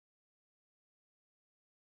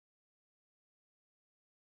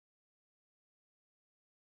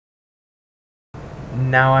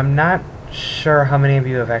Now, I'm not sure how many of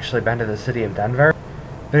you have actually been to the city of Denver,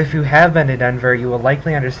 but if you have been to Denver, you will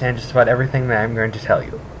likely understand just about everything that I'm going to tell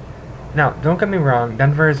you. Now, don't get me wrong,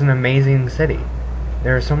 Denver is an amazing city.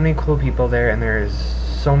 There are so many cool people there, and there is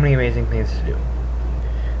so many amazing things to do.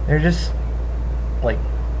 There are just, like,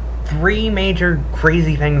 3 major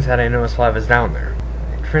crazy things that I noticed while I was down there.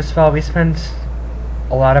 First of all, we spent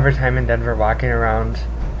a lot of our time in Denver walking around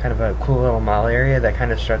kind of a cool little mall area that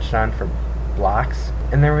kind of stretched on for blocks.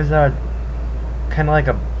 And there was a kind of like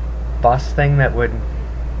a bus thing that would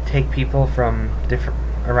take people from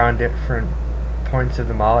around different points of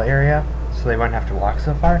the mall area so they wouldn't have to walk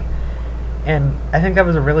so far. And I think that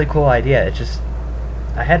was a really cool idea. It just,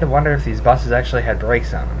 I had to wonder if these buses actually had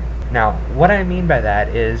brakes on them. Now, what I mean by that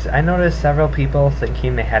is I noticed several people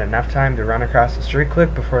thinking they had enough time to run across the street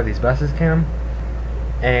quick before these buses came,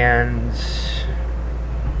 and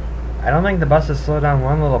I don't think the buses slowed down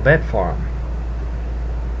one little bit for them.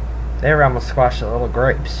 They were almost squashed to little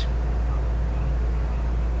grapes.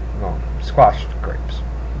 Well, squashed grapes.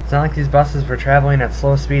 It's not like these buses were traveling at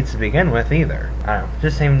slow speeds to begin with either. I don't know, it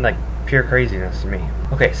just seemed like pure craziness to me.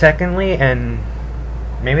 Okay, secondly, and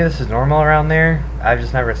maybe this is normal around there, I've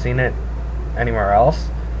just never seen it anywhere else,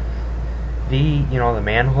 the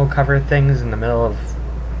manhole cover things in the middle of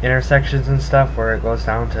intersections and stuff where it goes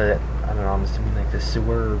down to, I don't know, I'm assuming like the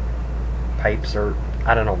sewer pipes or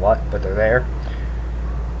I don't know what, but they're there.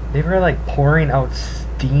 They were like pouring out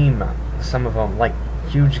steam, some of them, like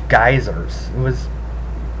huge geysers. It was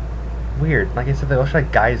weird. Like I said, they looked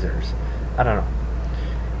like geysers. I don't know.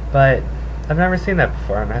 But I've never seen that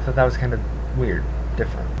before, and I thought that was kind of weird,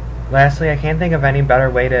 different. Lastly, I can't think of any better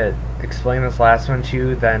way to explain this last one to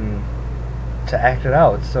you than to act it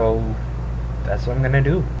out, so that's what I'm gonna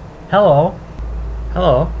do. Hello.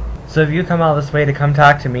 Hello. So if you come all this way to come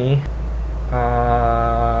talk to me,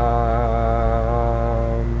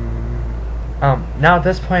 now at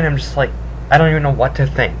this point I'm just like, I don't even know what to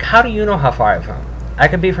think. How do you know how far I've come? I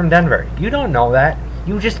could be from Denver. You don't know that.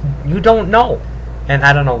 You don't know. And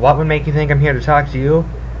I don't know what would make you think I'm here to talk to you.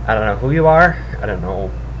 I don't know who you are. I don't know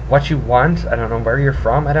what you want. I don't know where you're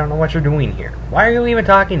from. I don't know what you're doing here. Why are you even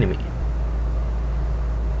talking to me?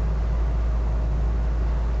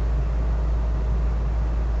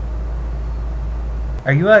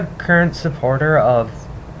 Are you a current supporter of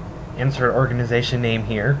insert organization name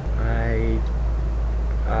here? I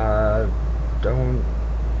don't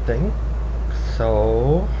think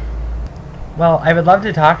so. Well, I would love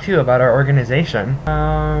to talk to you about our organization.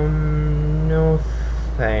 No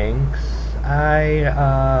thanks. I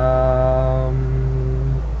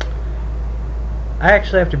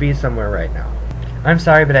actually have to be somewhere right now. I'm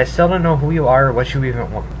sorry, but I still don't know who you are or what you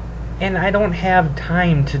even want. And I don't have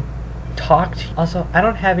time to talk to you. Also, I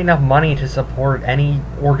don't have enough money to support any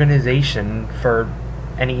organization for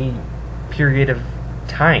any period of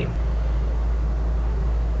time.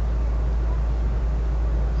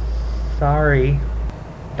 Sorry.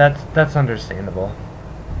 That's understandable.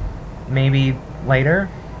 Maybe later?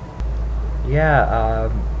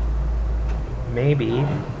 Yeah, maybe.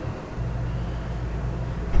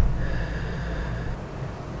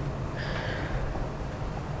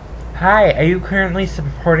 Hi, are you currently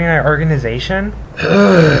supporting our organization?